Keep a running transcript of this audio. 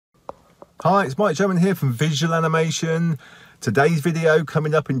Hi, it's Mike Sherman here from Visual Animation. Today's video,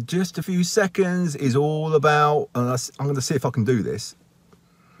 coming up in just a few seconds, is all about, and I'm going to see if I can do this.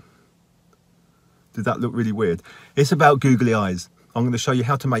 Did that look really weird? It's about googly eyes. I'm going to show you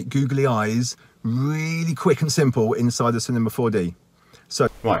how to make googly eyes really quick and simple inside the C4D. So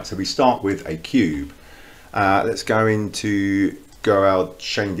we start with a cube. Let's go into our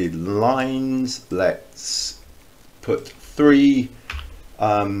shaded lines. Let's put 3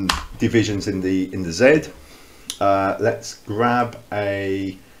 divisions in the Z. Let's grab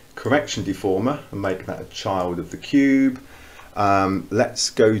a correction deformer and make that a child of the cube. Let's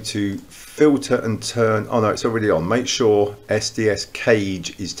go to filter and turn. Oh no, it's already on. Make sure SDS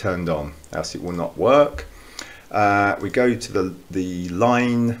cage is turned on, else it will not work. We go to the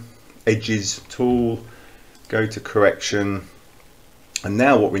line edges tool, go to correction, and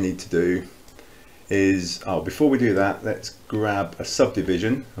now what we need to do is, before we do that, let's grab a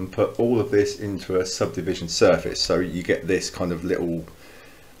subdivision and put all of this into a subdivision surface, so you get this kind of little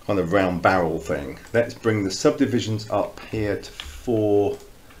round barrel thing. Let's bring the subdivisions up here to 4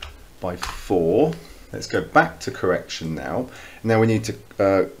 by 4. Let's go back to correction now. Now we need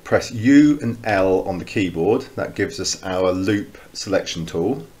to press U and L on the keyboard. That gives us our loop selection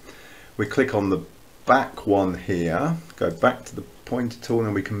tool. We click on the back one here, go back to the pointer tool,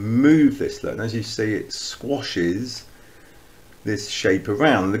 and we can move this. Look, and as you see, it squashes this shape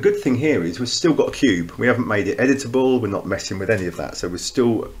around. And the good thing here is we've still got a cube. We haven't made it editable. We're not messing with any of that, so we're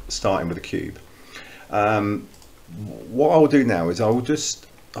still starting with a cube. What I'll do now is I will just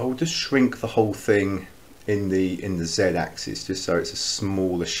shrink the whole thing in the Z axis, just so it's a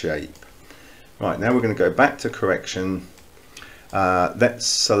smaller shape. Right, now we're going to go back to correction. Let's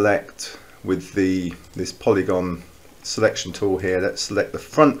select with this polygon selection tool here. Let's select the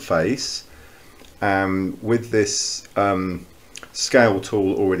front face, with this scale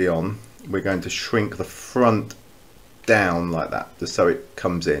tool already on, we're going to shrink the front down like that, just so it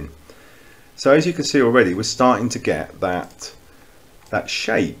comes in. So as you can see already, we're starting to get that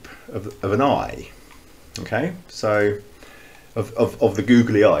shape of an eye. Okay, so of the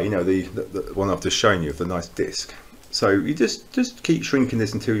googly eye, you know, the one I've just shown you, of the nice disc. So you just keep shrinking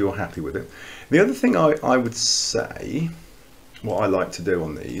this until you're happy with it. The other thing I would say, what I like to do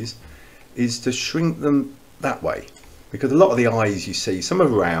on these, is to shrink them that way, because a lot of the eyes you see, some are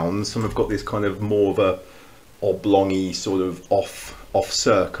round, some have got this kind of more of a oblongy sort of off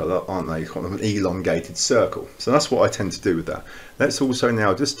circle, aren't they? Kind of an elongated circle. So that's what I tend to do with that. Let's also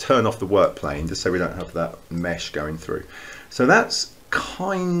now just turn off the work plane, just so we don't have that mesh going through. So that's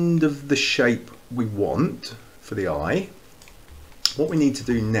kind of the shape we want for the eye. What we need to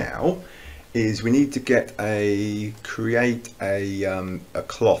do now is we need to create a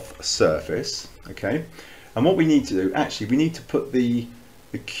cloth surface. Okay, and what we need to do, actually, we need to put the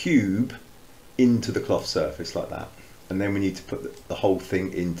cube into the cloth surface like that, and then we need to put the whole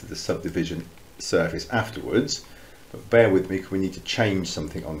thing into the subdivision surface afterwards. But bear with me, because we need to change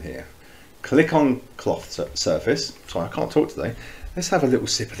something on here. Click on cloth surface. Sorry, I can't talk today. Let's have a little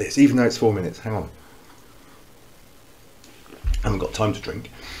sip of this, even though it's 4 minutes. Hang on, I haven't got time to drink.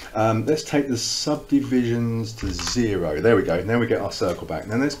 Let's take the subdivisions to 0. There we go. Now we get our circle back.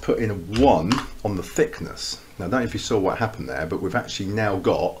 Now let's put in a 1 on the thickness. Now I don't know if you saw what happened there, but we've actually now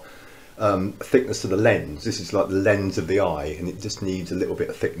got a thickness to the lens. This is like the lens of the eye, and it just needs a little bit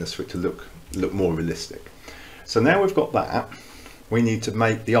of thickness for it to look more realistic. So now we've got that, we need to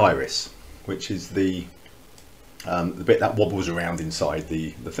make the iris, which is the bit that wobbles around inside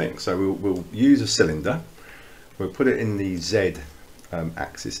the thing. So we'll use a cylinder. We'll put it in the Z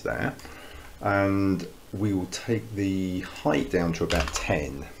axis there, and we will take the height down to about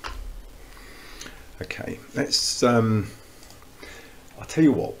 10. Okay, let's I'll tell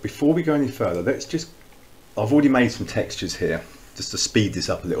you what, before we go any further, I've already made some textures here just to speed this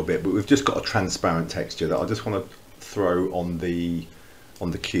up a little bit, but we've just got a transparent texture that I just want to throw on the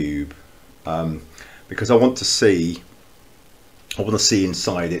cube, because I want to see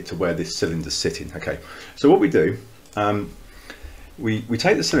inside it to where this cylinder's sitting. Okay, so what we do, we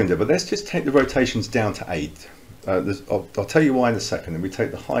take the cylinder, but let's just take the rotations down to 8. I'll tell you why in a second. And we take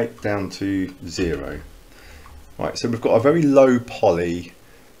the height down to 0. Right, so we've got a very low poly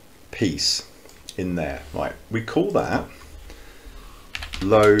piece in there. Right, we call that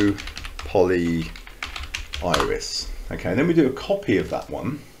low poly iris. Okay, and then we do a copy of that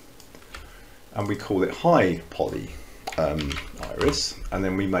one, and we call it high poly iris, and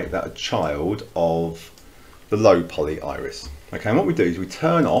then we make that a child of the low poly iris. Okay, and what we do is we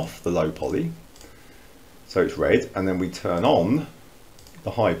turn off the low poly, so it's red, and then we turn on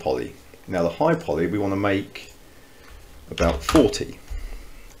the high poly. Now the high poly we want to make about 40.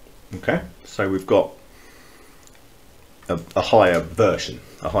 Okay, so we've got a higher version,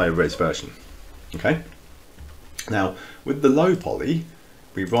 a higher res version. Okay, now with the low poly,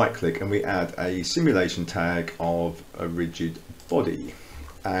 we right click and we add a simulation tag of a rigid body,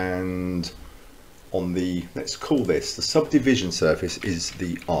 and on the, let's call this, the subdivision surface is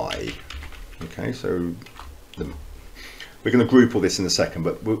the eye. Okay, so we're going to group all this in a second,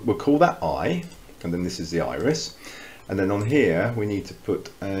 but we'll call that eye, and then this is the iris, and then on here we need to put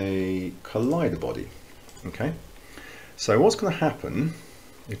a collider body. Okay, so what's going to happen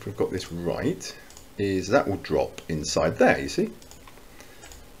if we've got this right is that will drop inside there, you see.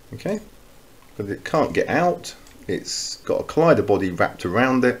 Okay, but it can't get out, it's got a collider body wrapped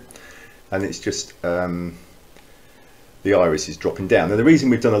around it, and it's just the iris is dropping down. Now the reason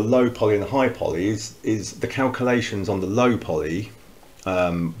we've done a low poly and a high poly is the calculations on the low poly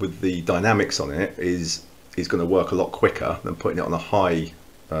with the dynamics on it is going to work a lot quicker than putting it on a high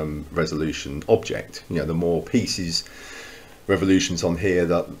resolution object. You know, the more pieces, revolutions on here,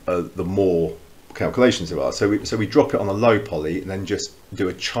 the more calculations there are. So we drop it on a low poly and then just do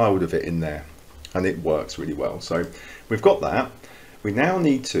a child of it in there, and it works really well. So we've got that. We now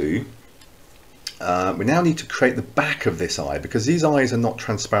need to create the back of this eye, because these eyes are not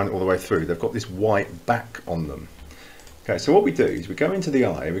transparent all the way through. They've got this white back on them. Okay, so what we do is we go into the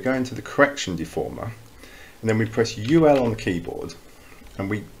eye, we go into the correction deformer, and then we press UL on the keyboard, and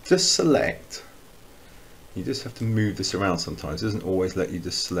we just select. You just have to move this around sometimes. It doesn't always let you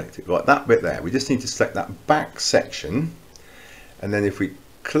just select it. Right, that bit there. We just need to select that back section, and then if we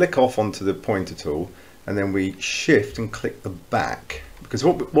click off onto the pointer tool, and then we shift and click the back, because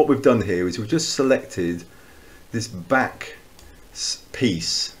what we've done here is we've just selected this back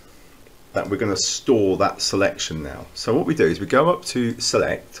piece that we're going to store that selection now. So what we do is we go up to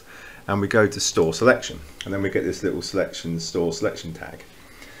select and we go to store selection, and then we get this little selection store selection tag.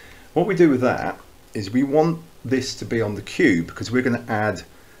 What we do with that is we want this to be on the cube, because we're going to add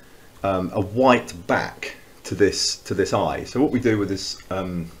a white back to this eye. So what we do with this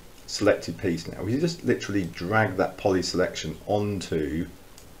selected piece now, we just literally drag that poly selection onto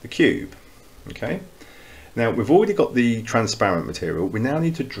the cube. Okay, now we've already got the transparent material. We now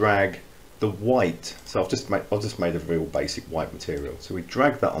need to drag the white. So I've just made a real basic white material. So we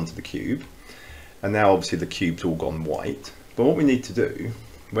drag that onto the cube, and now obviously the cube's all gone white. But what we need to do,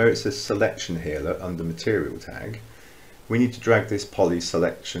 where it says selection here, look, under material tag, we need to drag this poly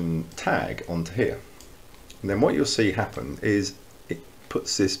selection tag onto here. And then what you'll see happen is it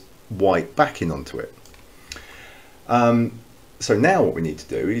puts this white backing onto it. So now what we need to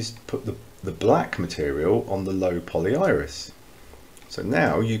do is put the black material on the low poly iris. So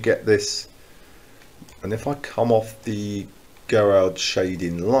now you get this, and if I come off the Gerard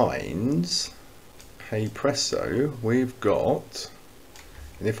shading lines, hey presto, we've got,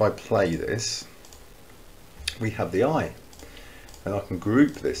 and if I play this, we have the eye. And I can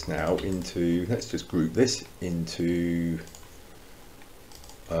group this now into, let's just group this into,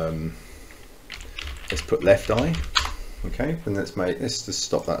 let's put left eye. Okay, and let's just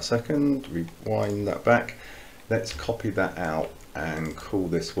stop that a second, rewind that back. Let's copy that out and call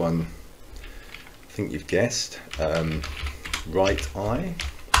this one, I think you've guessed, right eye.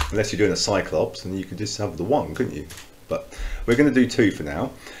 Unless you're doing a cyclops, and you could just have the one, couldn't you? But we're going to do two for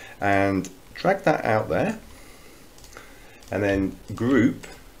now, and drag that out there, and then group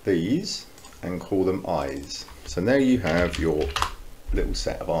these and call them eyes. So now you have your little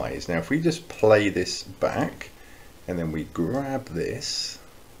set of eyes. Now if we just play this back and then we grab this,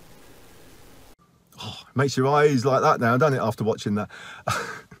 oh, it makes your eyes like that now, doesn't it, after watching that?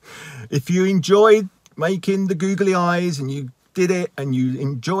 If you enjoyed making the googly eyes and you did it and you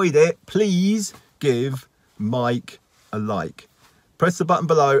enjoyed it, please give Mike a like. Press the button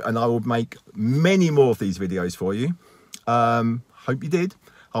below and I will make many more of these videos for you. Hope you did.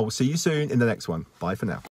 I will see you soon in the next one. Bye for now.